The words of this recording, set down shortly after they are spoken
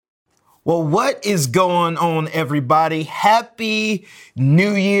Well, what is going on, everybody? Happy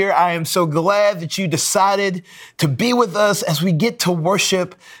New Year. I am so glad that you decided to be with us as we get to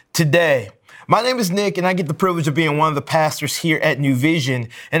worship today. My name is Nick, and I get the privilege of being one of the pastors here at New Vision.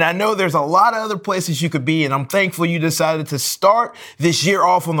 And I know there's a lot of other places you could be, and I'm thankful you decided to start this year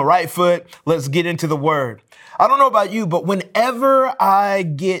off on the right foot. Let's get into the Word. I don't know about you, but whenever I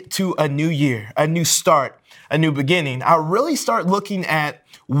get to a new year, a new start, a new beginning, I really start looking at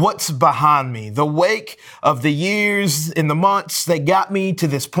what's behind me, the wake of the years and the months that got me to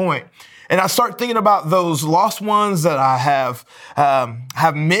this point. And I start thinking about those lost ones that I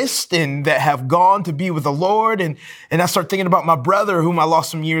have missed and that have gone to be with the Lord. And I start thinking about my brother whom I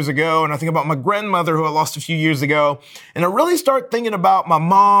lost some years ago. And I think about my grandmother who I lost a few years ago. And I really start thinking about my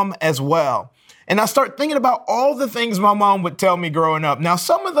mom as well. And I start thinking about all the things my mom would tell me growing up. Now,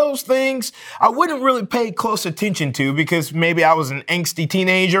 some of those things I wouldn't really pay close attention to because maybe I was an angsty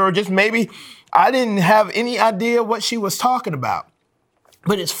teenager or just maybe I didn't have any idea what she was talking about.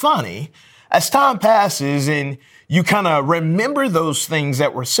 But it's funny, as time passes and you kind of remember those things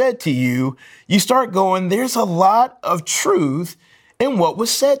that were said to you, you start going, there's a lot of truth in what was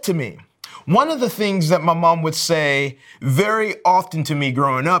said to me. One of the things that my mom would say very often to me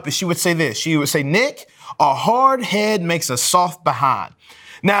growing up is she would say this. She would say, Nick, a hard head makes a soft behind.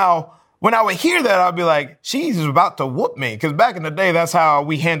 Now, when I would hear that, I'd be like, she's about to whoop me. Because back in the day, that's how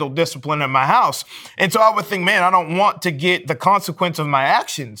we handled discipline in my house. And so I would think, man, I don't want to get the consequence of my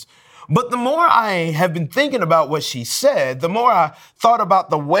actions. But the more I have been thinking about what she said, the more I thought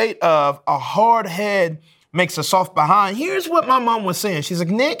about the weight of a hard head makes a soft behind. Here's what my mom was saying. She's like,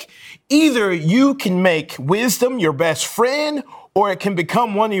 Nick, either you can make wisdom your best friend or it can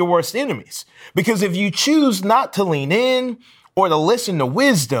become one of your worst enemies. Because if you choose not to lean in or to listen to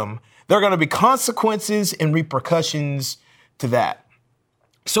wisdom, there are going to be consequences and repercussions to that.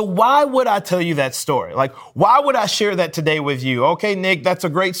 So why would I tell you that story? Like, why would I share that today with you? Okay, Nick, that's a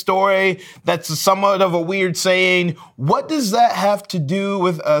great story. That's somewhat of a weird saying. What does that have to do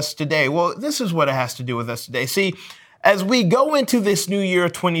with us today? Well, this is what it has to do with us today. See, as we go into this new year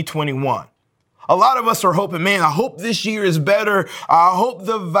of 2021, a lot of us are hoping, man, I hope this year is better. I hope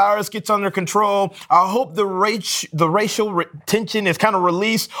the virus gets under control. I hope the racial tension is kind of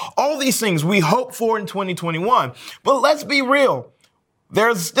released. All these things we hope for in 2021. But let's be real.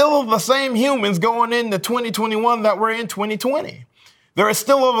 There's still the same humans going into 2021 that were in 2020. There are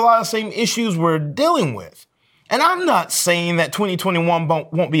still a lot of same issues we're dealing with. And I'm not saying that 2021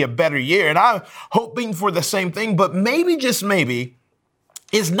 won't be a better year, and I'm hoping for the same thing, but maybe, just maybe,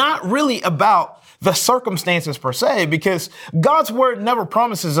 it's not really about the circumstances per se, because God's word never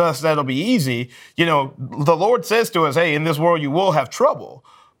promises us that it'll be easy. You know, the Lord says to us, hey, in this world you will have trouble.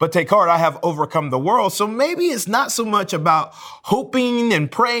 But take heart, I have overcome the world. So maybe it's not so much about hoping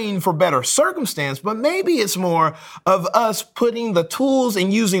and praying for better circumstance, but maybe it's more of us putting the tools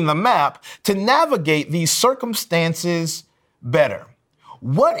and using the map to navigate these circumstances better.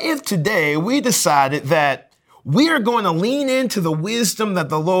 What if today we decided that we are going to lean into the wisdom that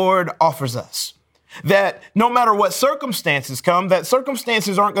the Lord offers us? That no matter what circumstances come, that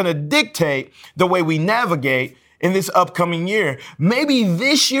circumstances aren't going to dictate the way we navigate in this upcoming year. Maybe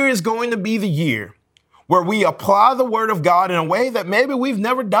this year is going to be the year where we apply the word of God in a way that maybe we've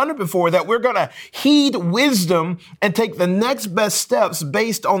never done it before, that we're going to heed wisdom and take the next best steps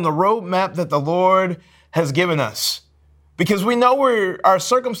based on the roadmap that the Lord has given us. Because we know our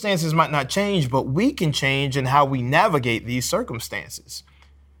circumstances might not change, but we can change in how we navigate these circumstances.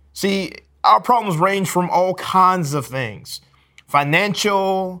 See, our problems range from all kinds of things: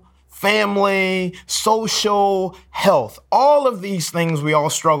 financial, family, social, health. All of these things we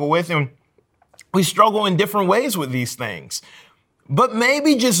all struggle with, and we struggle in different ways with these things. But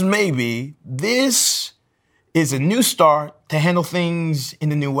maybe, just maybe, this is a new start to handle things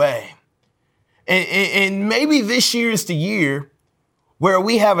in a new way. And maybe this year is the year where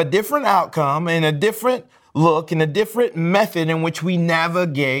we have a different outcome and a different look and a different method in which we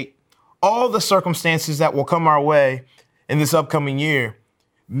navigate all the circumstances that will come our way in this upcoming year.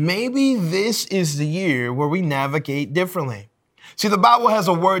 Maybe this is the year where we navigate differently. See, the Bible has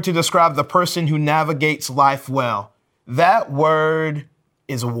a word to describe the person who navigates life well. That word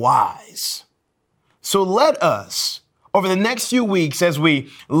is wise. So let us, over the next few weeks, as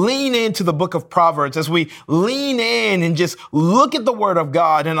we lean into the book of Proverbs, as we lean in and just look at the word of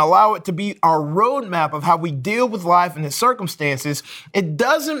God and allow it to be our roadmap of how we deal with life and its circumstances, it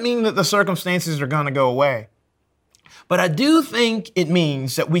doesn't mean that the circumstances are going to go away. But I do think it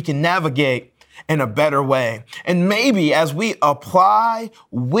means that we can navigate in a better way. And maybe as we apply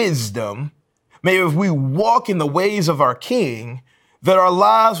wisdom, maybe if we walk in the ways of our King, that our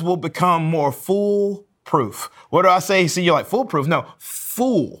lives will become more foolproof. What do I say? See, you're like, foolproof? No,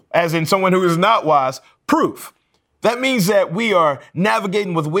 fool, as in someone who is not wise, proof. That means that we are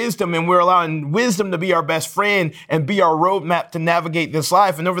navigating with wisdom and we're allowing wisdom to be our best friend and be our roadmap to navigate this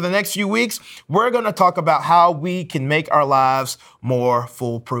life. And over the next few weeks, we're going to talk about how we can make our lives more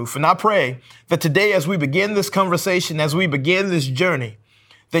foolproof. And I pray that today, as we begin this conversation, as we begin this journey,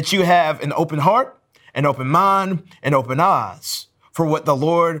 that you have an open heart, an open mind, and open eyes for what the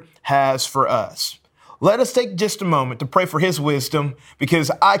Lord has for us. Let us take just a moment to pray for his wisdom, because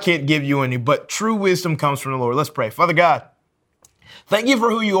I can't give you any, but true wisdom comes from the Lord. Let's pray. Father God, thank you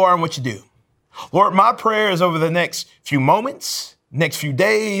for who you are and what you do. Lord, my prayer is over the next few moments, next few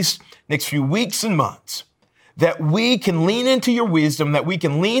days, next few weeks and months, that we can lean into your wisdom, that we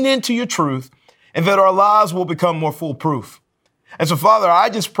can lean into your truth, and that our lives will become more foolproof. And so, Father, I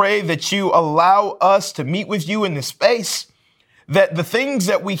just pray that you allow us to meet with you in this space, that the things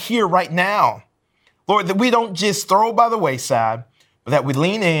that we hear right now, Lord, that we don't just throw by the wayside, but that we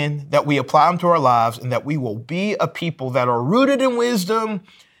lean in, that we apply them to our lives, and that we will be a people that are rooted in wisdom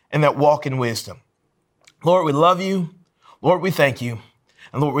and that walk in wisdom. Lord, we love you. Lord, we thank you.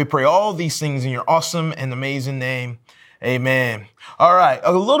 And Lord, we pray all these things in your awesome and amazing name. Amen. All right,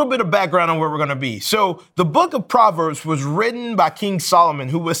 a little bit of background on where we're going to be. So the book of Proverbs was written by King Solomon,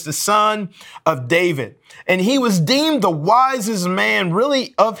 who was the son of David. And he was deemed the wisest man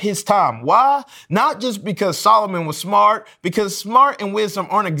really of his time. Why? Not just because Solomon was smart, because smart and wisdom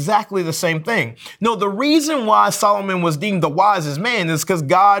aren't exactly the same thing. No, the reason why Solomon was deemed the wisest man is because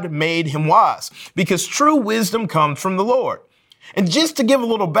God made him wise, because true wisdom comes from the Lord. And just to give a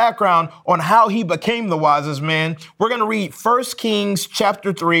little background on how he became the wisest man, we're going to read 1 Kings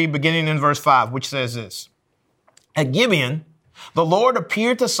chapter 3, beginning in verse 5, which says this. At Gibeon, the Lord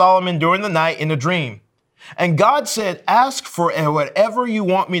appeared to Solomon during the night in a dream. And God said, ask for whatever you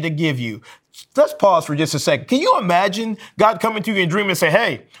want me to give you. Let's pause for just a second. Can you imagine God coming to you in a dream and say,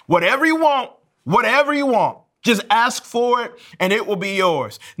 hey, whatever you want, just ask for it and it will be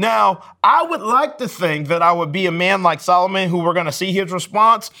yours. Now, I would like to think that I would be a man like Solomon, who we're going to see his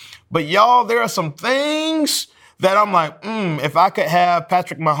response. But y'all, there are some things that I'm like, if I could have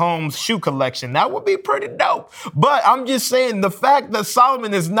Patrick Mahomes' shoe collection, that would be pretty dope. But I'm just saying, the fact that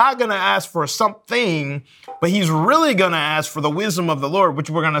Solomon is not going to ask for something, but he's really going to ask for the wisdom of the Lord,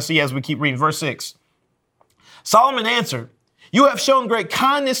 which we're going to see as we keep reading. Verse 6. Solomon answered, you have shown great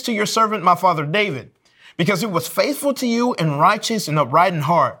kindness to your servant, my father David, because he was faithful to you and righteous and upright in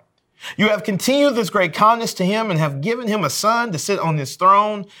heart. You have continued this great kindness to him and have given him a son to sit on his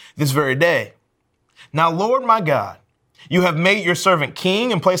throne this very day. Now, Lord my God, you have made your servant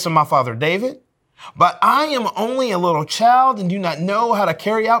king in place of my father David, but I am only a little child and do not know how to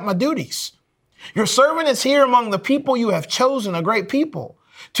carry out my duties. Your servant is here among the people you have chosen, a great people,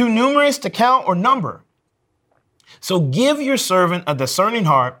 too numerous to count or number. So give your servant a discerning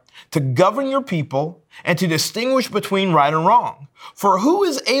heart to govern your people and to distinguish between right and wrong. For who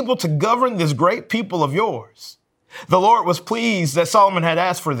is able to govern this great people of yours? The Lord was pleased that Solomon had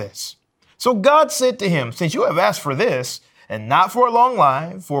asked for this. So God said to him, since you have asked for this, and not for a long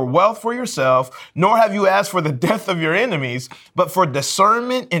life, for wealth for yourself, nor have you asked for the death of your enemies, but for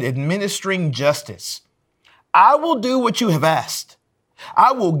discernment in administering justice, I will do what you have asked.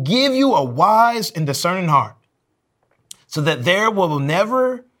 I will give you a wise and discerning heart, so that there will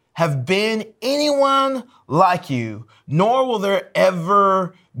never have been anyone like you, nor will there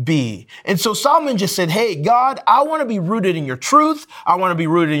ever be. And so Solomon just said, hey, God, I want to be rooted in your truth. I want to be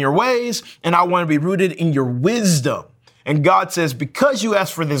rooted in your ways, and I want to be rooted in your wisdom. And God says, because you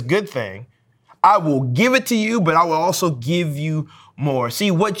asked for this good thing, I will give it to you, but I will also give you more.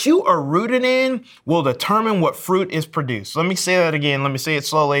 See, what you are rooted in will determine what fruit is produced. Let me say that again. Let me say it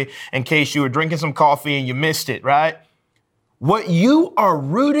slowly in case you were drinking some coffee and you missed it, right? What you are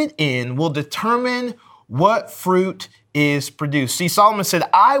rooted in will determine what fruit is produced. See, Solomon said,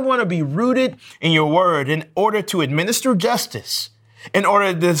 I want to be rooted in your word in order to administer justice, in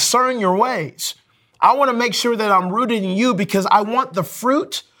order to discern your ways. I want to make sure that I'm rooted in you because I want the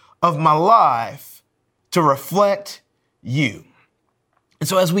fruit of my life to reflect you. And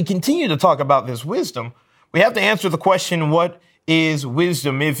so as we continue to talk about this wisdom, we have to answer the question, what is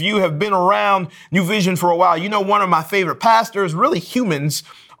wisdom? If you have been around New Vision for a while, you know one of my favorite pastors, really humans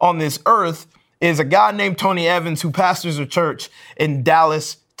on this earth, is a guy named Tony Evans who pastors a church in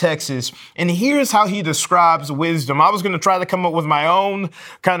Dallas, Texas. And here's how he describes wisdom. I was going to try to come up with my own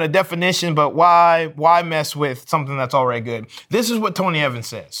kind of definition, but why mess with something that's already good? This is what Tony Evans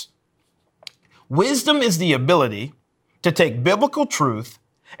says. Wisdom is the ability to take biblical truth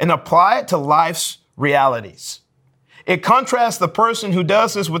and apply it to life's realities. It contrasts the person who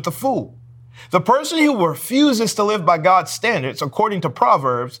does this with the fool. The person who refuses to live by God's standards, according to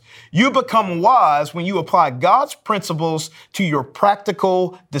Proverbs, you become wise when you apply God's principles to your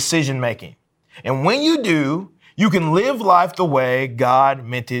practical decision making. And when you do, you can live life the way God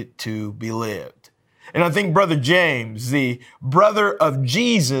meant it to be lived. And I think Brother James, the brother of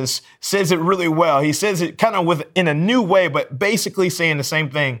Jesus, says it really well. He says it kind of in a new way, but basically saying the same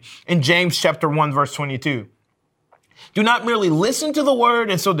thing in James chapter 1, verse 22. Do not merely listen to the word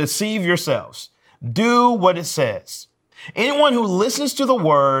and so deceive yourselves. Do what it says. Anyone who listens to the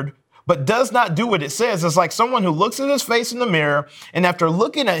word but does not do what it says is like someone who looks at his face in the mirror and after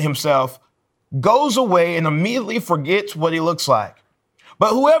looking at himself, goes away and immediately forgets what he looks like.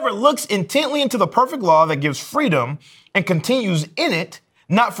 But whoever looks intently into the perfect law that gives freedom and continues in it,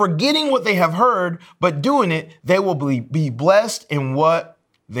 not forgetting what they have heard, but doing it, they will be blessed in what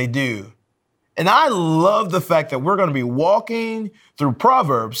they do. And I love the fact that we're going to be walking through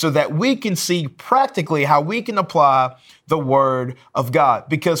Proverbs so that we can see practically how we can apply the word of God,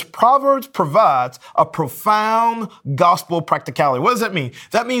 because Proverbs provides a profound gospel practicality. What does that mean?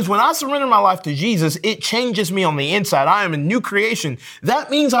 That means when I surrender my life to Jesus, it changes me on the inside. I am a new creation. That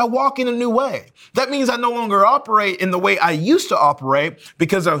means I walk in a new way. That means I no longer operate in the way I used to operate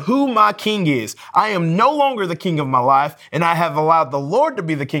because of who my king is. I am no longer the king of my life, and I have allowed the Lord to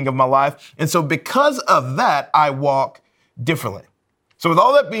be the king of my life. And so because of that, I walk differently. So with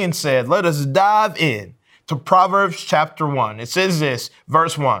all that being said, let us dive in to Proverbs chapter 1. It says this,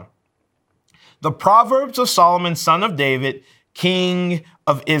 verse 1. The Proverbs of Solomon, son of David, king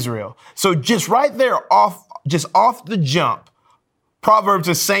of Israel. So just right there off the jump, Proverbs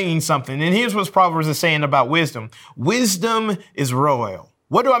is saying something. And here's what Proverbs is saying about wisdom. Wisdom is royal.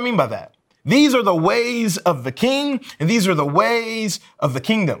 What do I mean by that? These are the ways of the king, and these are the ways of the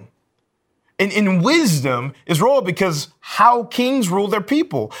kingdom. And wisdom is royal because how kings rule their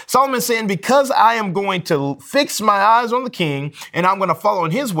people. Solomon's saying, because I am going to fix my eyes on the king and I'm going to follow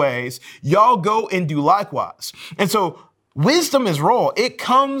in his ways, y'all go and do likewise. And so wisdom is royal. It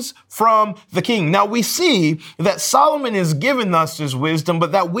comes from the king. Now we see that Solomon is giving us this wisdom,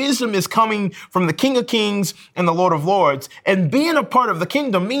 but that wisdom is coming from the King of Kings and the Lord of Lords. And being a part of the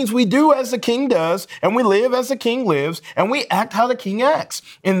kingdom means we do as the king does, and we live as the king lives, and we act how the king acts.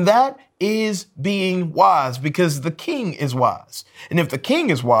 And that is being wise, because the king is wise. And if the king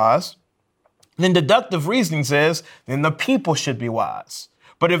is wise, then deductive reasoning says, then the people should be wise.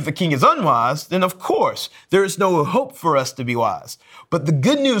 But if the king is unwise, then of course, there is no hope for us to be wise. But the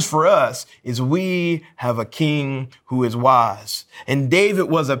good news for us is we have a king who is wise. And David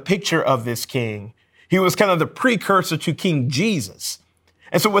was a picture of this king. He was kind of the precursor to King Jesus.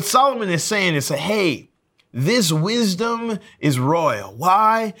 And so what Solomon is saying is, hey, this wisdom is royal.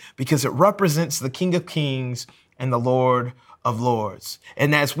 Why? Because it represents the King of Kings and the Lord of Lords.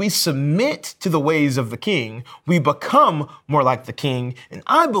 And as we submit to the ways of the king, we become more like the king. And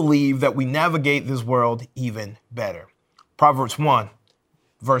I believe that we navigate this world even better. Proverbs 1,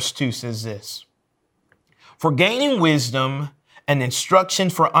 verse 2 says this: for gaining wisdom and instruction,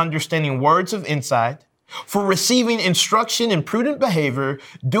 for understanding words of insight, for receiving instruction in prudent behavior,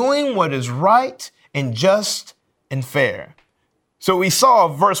 doing what is right and just and fair. So we saw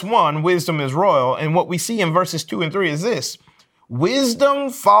verse 1, wisdom is royal. And what we see in verses 2 and 3 is this: wisdom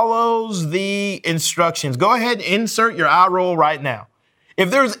follows the instructions. Go ahead, insert your eye roll right now.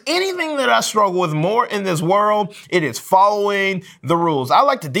 If there's anything that I struggle with more in this world, it is following the rules. I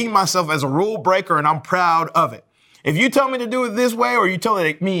like to deem myself as a rule breaker, and I'm proud of it. If you tell me to do it this way, or you tell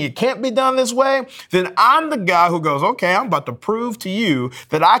me it can't be done this way, then I'm the guy who goes, okay, I'm about to prove to you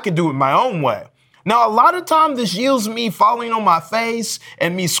that I can do it my own way. Now, a lot of times this yields me falling on my face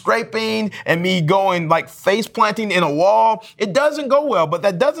and me scraping and me going like face planting in a wall. It doesn't go well, but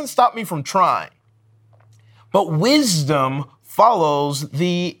that doesn't stop me from trying. But wisdom follows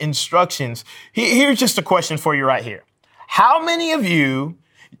the instructions. Here's just a question for you right here. How many of you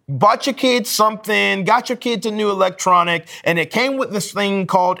bought your kids something, got your kids a new electronic, and it came with this thing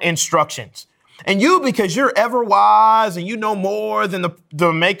called instructions? And you, because you're ever wise and you know more than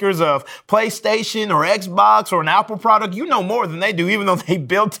the makers of PlayStation or Xbox or an Apple product, you know more than they do, even though they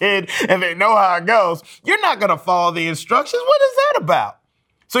built it and they know how it goes. You're not going to follow the instructions. What is that about?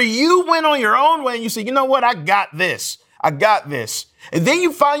 So you went on your own way and you said, you know what? I got this. I got this. And then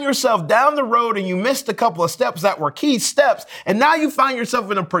you find yourself down the road and you missed a couple of steps that were key steps. And now you find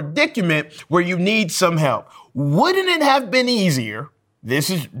yourself in a predicament where you need some help. Wouldn't it have been easier?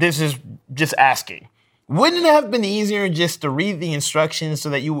 This is just asking. Wouldn't it have been easier just to read the instructions so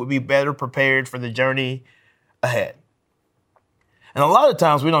that you would be better prepared for the journey ahead? And a lot of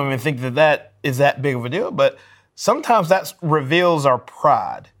times we don't even think that is that big of a deal, but sometimes that reveals our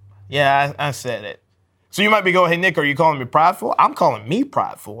pride. Yeah, I said it. So you might be going, hey, Nick, are you calling me prideful? I'm calling me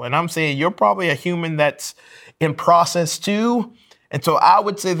prideful. And I'm saying you're probably a human that's in process too. And so I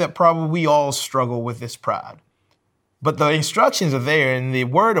would say that probably we all struggle with this pride. But the instructions are there, and the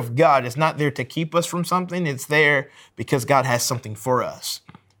word of God is not there to keep us from something. It's there because God has something for us.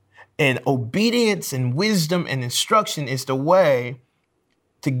 And obedience and wisdom and instruction is the way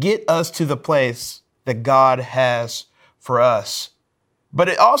to get us to the place that God has for us. But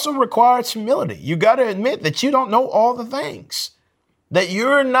it also requires humility. You got to admit that you don't know all the things, that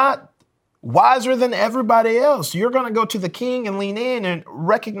you're not wiser than everybody else. You're going to go to the king and lean in and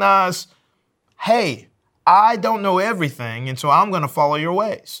recognize, hey, I don't know everything, and so I'm going to follow your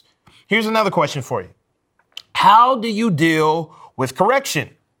ways. Here's another question for you. How do you deal with correction?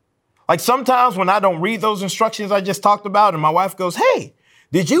 Like sometimes when I don't read those instructions I just talked about and my wife goes, hey,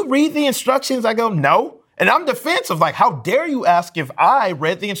 did you read the instructions? I go, no. And I'm defensive, like, how dare you ask if I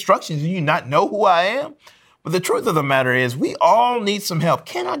read the instructions? Do you not know who I am? But the truth of the matter is we all need some help.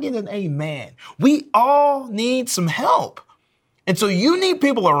 Can I get an amen? We all need some help. And so you need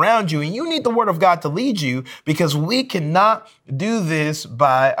people around you, and you need the word of God to lead you, because we cannot do this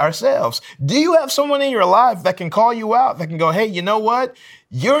by ourselves. Do you have someone in your life that can call you out, that can go, hey, you know what?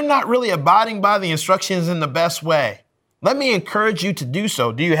 You're not really abiding by the instructions in the best way. Let me encourage you to do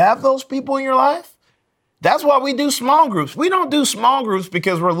so. Do you have those people in your life? That's why we do small groups. We don't do small groups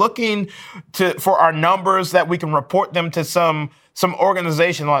because we're looking for our numbers that we can report them to some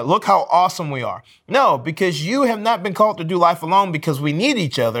organization like, look how awesome we are. No, because you have not been called to do life alone, because we need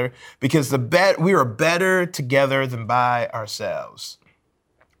each other, because we are better together than by ourselves.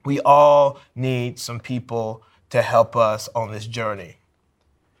 We all need some people to help us on this journey.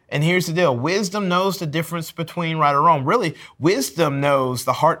 And here's the deal. Wisdom knows the difference between right or wrong. Really, wisdom knows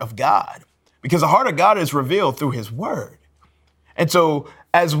the heart of God, because the heart of God is revealed through his word. And so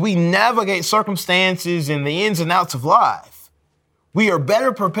as we navigate circumstances and the ins and outs of life, we are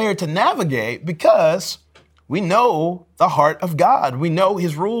better prepared to navigate because we know the heart of God. We know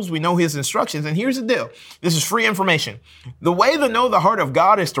his rules. We know his instructions. And here's the deal. This is free information. The way to know the heart of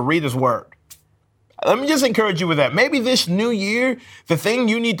God is to read his word. Let me just encourage you with that. Maybe this new year, the thing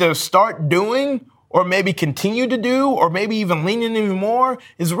you need to start doing, or maybe continue to do, or maybe even lean in even more,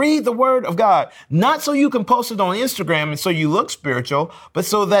 is read the word of God. Not so you can post it on Instagram and so you look spiritual, but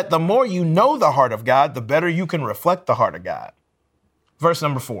so that the more you know the heart of God, the better you can reflect the heart of God. Verse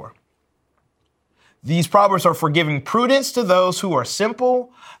number 4. These proverbs are for giving prudence to those who are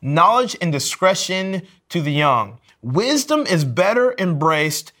simple, knowledge and discretion to the young. Wisdom is better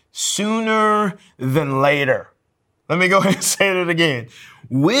embraced sooner than later. Let me go ahead and say it again.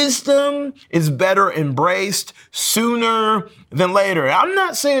 Wisdom is better embraced sooner than later. I'm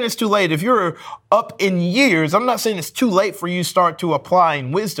not saying it's too late. If you're up in years, I'm not saying it's too late for you to start to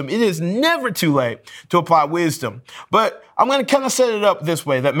applying wisdom. It is never too late to apply wisdom. But I'm going to kind of set it up this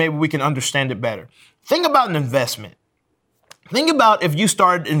way that maybe we can understand it better. Think about an investment. Think about if you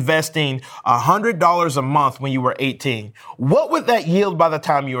started investing $100 a month when you were 18. What would that yield by the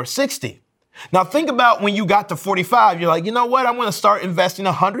time you were 60? Now think about when you got to 45, you're like, you know what? I'm going to start investing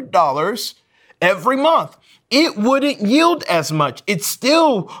 $100 every month. It wouldn't yield as much. It's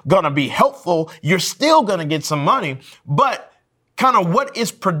still going to be helpful. You're still going to get some money, but kind of what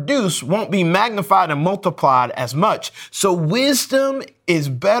is produced won't be magnified and multiplied as much. So wisdom is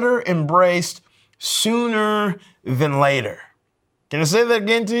better embraced sooner than later. Can I say that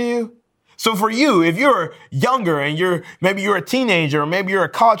again to you? So for you, if you're younger and maybe you're a teenager, or maybe you're a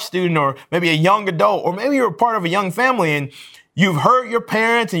college student, or maybe a young adult, or maybe you're a part of a young family, and you've heard your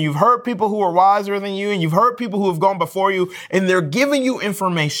parents and you've heard people who are wiser than you, and you've heard people who have gone before you, and they're giving you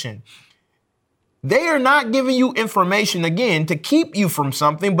information. They are not giving you information, again, to keep you from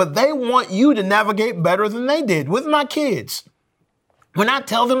something, but they want you to navigate better than they did. With my kids, when I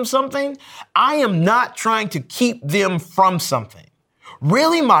tell them something, I am not trying to keep them from something.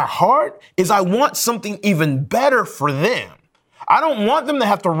 Really, my heart is I want something even better for them. I don't want them to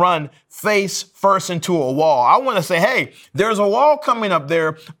have to run face first into a wall. I want to say, hey, there's a wall coming up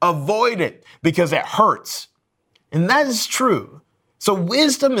there. Avoid it because it hurts. And that is true. So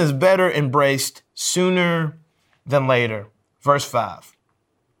wisdom is better embraced sooner than later. Verse 5.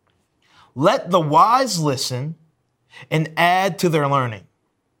 Let the wise listen and add to their learning,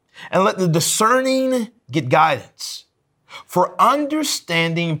 and let the discerning get guidance. For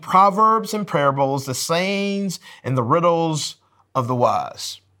understanding proverbs and parables, the sayings and the riddles of the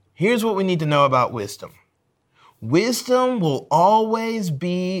wise. Here's what we need to know about wisdom. Wisdom will always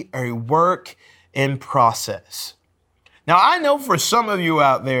be a work in process. Now, I know for some of you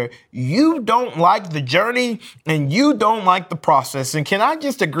out there, you don't like the journey and you don't like the process. And can I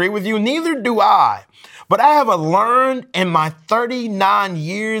just agree with you? Neither do I. But I have learned in my 39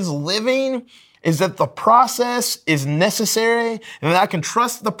 years living is that the process is necessary and that I can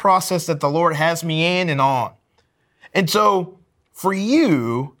trust the process that the Lord has me in and on. And so for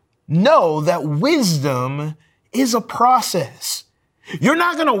you, know that wisdom is a process. You're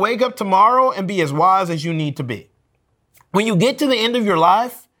not going to wake up tomorrow and be as wise as you need to be. When you get to the end of your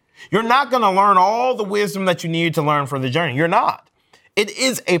life, you're not going to learn all the wisdom that you need to learn for the journey. You're not. It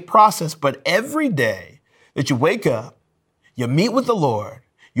is a process, but every day that you wake up, you meet with the Lord,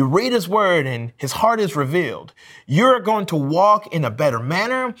 you read his word and his heart is revealed, you're going to walk in a better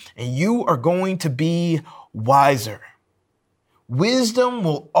manner and you are going to be wiser. Wisdom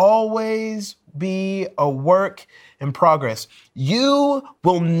will always be a work in progress. You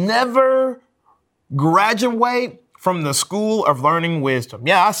will never graduate from the school of learning wisdom.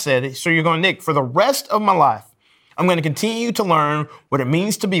 Yeah, I said it. So you're going, Nick, for the rest of my life, I'm going to continue to learn what it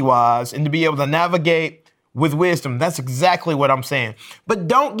means to be wise and to be able to navigate with wisdom. That's exactly what I'm saying. But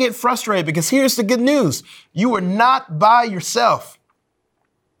don't get frustrated because here's the good news. You are not by yourself.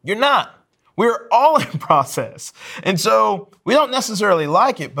 You're not. We're all in process. And so we don't necessarily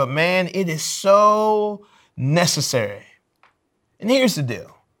like it, but man, it is so necessary. And here's the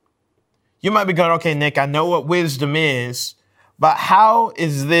deal. You might be going, okay, Nick, I know what wisdom is, but how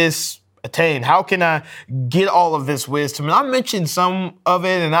is this attained? How can I get all of this wisdom? And I mentioned some of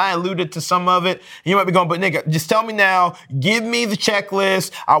it and I alluded to some of it. And you might be going, but Nick, just tell me now, give me the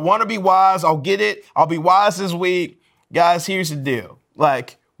checklist. I want to be wise. I'll get it. I'll be wise this week. Guys, here's the deal.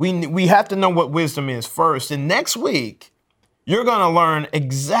 We have to know what wisdom is first. And next week, you're going to learn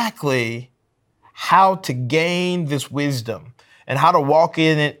exactly how to gain this wisdom and how to walk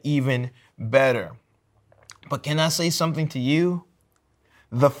in it even better. But can I say something to you?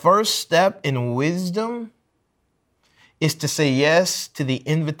 The first step in wisdom is to say yes to the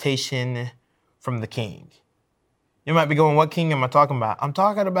invitation from the King. You might be going, what king am I talking about? I'm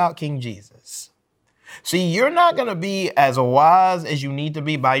talking about King Jesus. See, you're not going to be as wise as you need to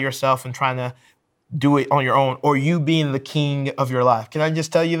be by yourself and trying to do it on your own, or you being the king of your life. Can I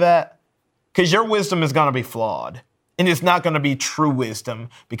just tell you that? Because your wisdom is going to be flawed. And it's not going to be true wisdom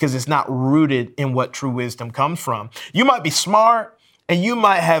because it's not rooted in what true wisdom comes from. You might be smart and you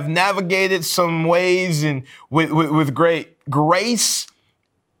might have navigated some ways and with great grace,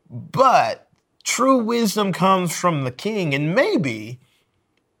 but true wisdom comes from the King. And maybe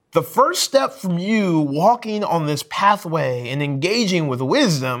the first step from you walking on this pathway and engaging with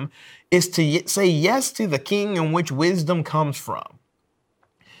wisdom is to say yes to the King in which wisdom comes from.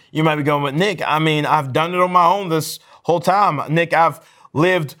 You might be going, but Nick, I've done it on my own this whole time. Nick, I've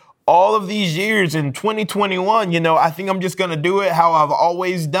lived all of these years in 2021. I think I'm just going to do it how I've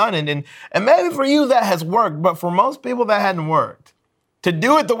always done it. And maybe for you that has worked, but for most people that hadn't worked. To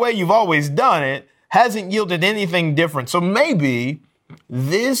do it the way you've always done it hasn't yielded anything different. So maybe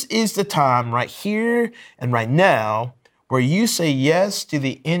this is the time right here and right now where you say yes to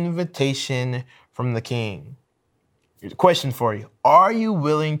the invitation from the King. Here's a question for you. Are you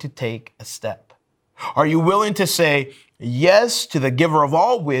willing to take a step? Are you willing to say yes to the giver of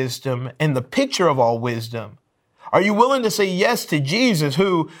all wisdom and the picture of all wisdom? Are you willing to say yes to Jesus,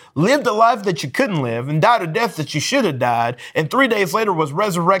 who lived a life that you couldn't live and died a death that you should have died, and 3 days later was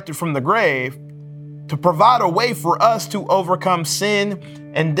resurrected from the grave to provide a way for us to overcome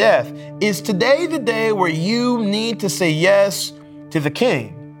sin and death? Is today the day where you need to say yes to the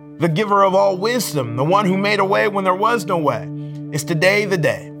King, the giver of all wisdom, the one who made a way when there was no way? Is today the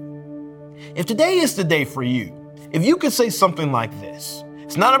day? If today is the day for you, if you could say something like this,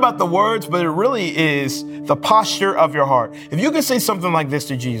 it's not about the words, but it really is the posture of your heart. If you could say something like this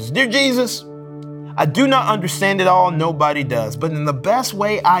to Jesus: Dear Jesus, I do not understand it all. Nobody does. But in the best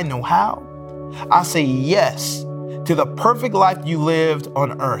way I know how, I say yes to the perfect life you lived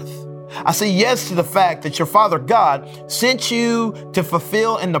on earth. I say yes to the fact that your Father God sent you to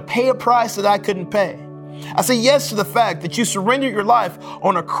fulfill and to pay a price that I couldn't pay. I say yes to the fact that you surrendered your life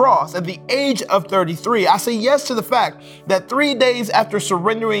on a cross at the age of 33. I say yes to the fact that 3 days after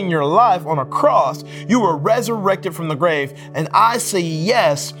surrendering your life on a cross, you were resurrected from the grave. And I say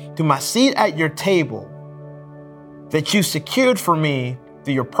yes to my seat at your table that you secured for me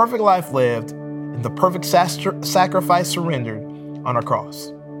through your perfect life lived and the perfect sacrifice surrendered on a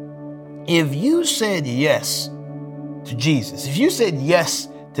cross. If you said yes to Jesus, if you said yes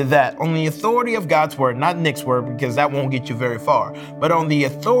to that on the authority of God's word, not Nick's word, because that won't get you very far, but on the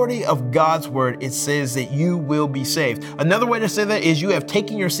authority of God's word, it says that you will be saved. Another way to say that is you have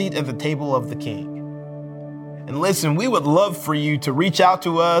taken your seat at the table of the King. And And listen, we would love for you to reach out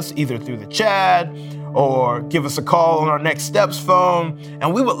to us either through the chat or give us a call on our Next Steps phone.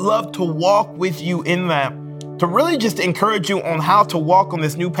 And we would love to walk with you in that, to really just encourage you on how to walk on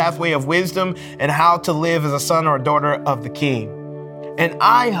this new pathway of wisdom and how to live as a son or a daughter of the King. And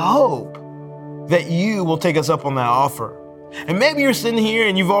I hope that you will take us up on that offer. And maybe you're sitting here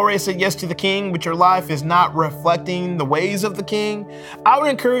and you've already said yes to the King, but your life is not reflecting the ways of the King. I would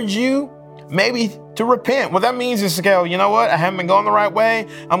encourage you maybe to repent. What that means is to go, you know what? I haven't been going the right way.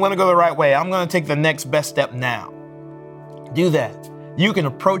 I'm going to go the right way. I'm going to take the next best step now. Do that. You can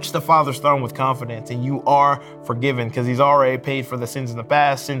approach the Father's throne with confidence, and you are forgiven because He's already paid for the sins in the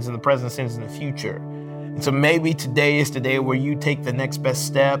past, sins in the present, sins in the future. And so maybe today is the day where you take the next best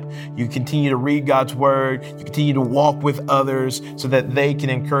step. You continue to read God's word. You continue to walk with others so that they can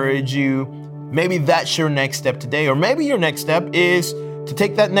encourage you. Maybe that's your next step today. Or maybe your next step is to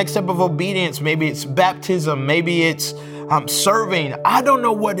take that next step of obedience. Maybe it's baptism. Maybe it's serving. I don't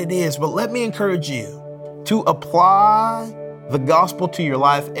know what it is, but let me encourage you to apply the gospel to your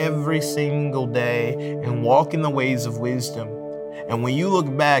life every single day and walk in the ways of wisdom. And when you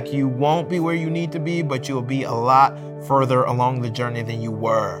look back, you won't be where you need to be, but you'll be a lot further along the journey than you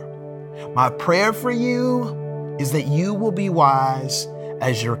were. My prayer for you is that you will be wise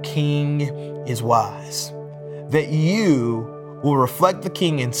as your King is wise. That you will reflect the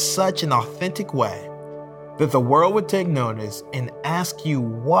King in such an authentic way that the world would take notice and ask you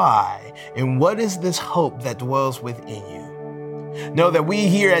why and what is this hope that dwells within you. Know that we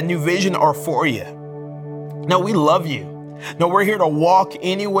here at New Vision are for you. No, we love you. No, we're here to walk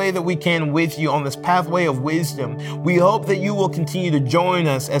any way that we can with you on this pathway of wisdom. We hope that you will continue to join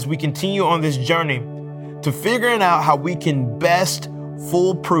us as we continue on this journey to figuring out how we can best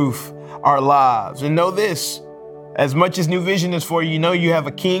foolproof our lives. And know this, as much as New Vision is for you, know you have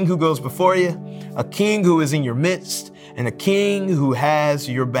a King who goes before you, a King who is in your midst, and a King who has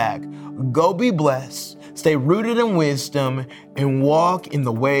your back. Go be blessed, stay rooted in wisdom, and walk in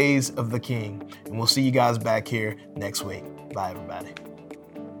the ways of the King. And we'll see you guys back here next week. Bye, everybody.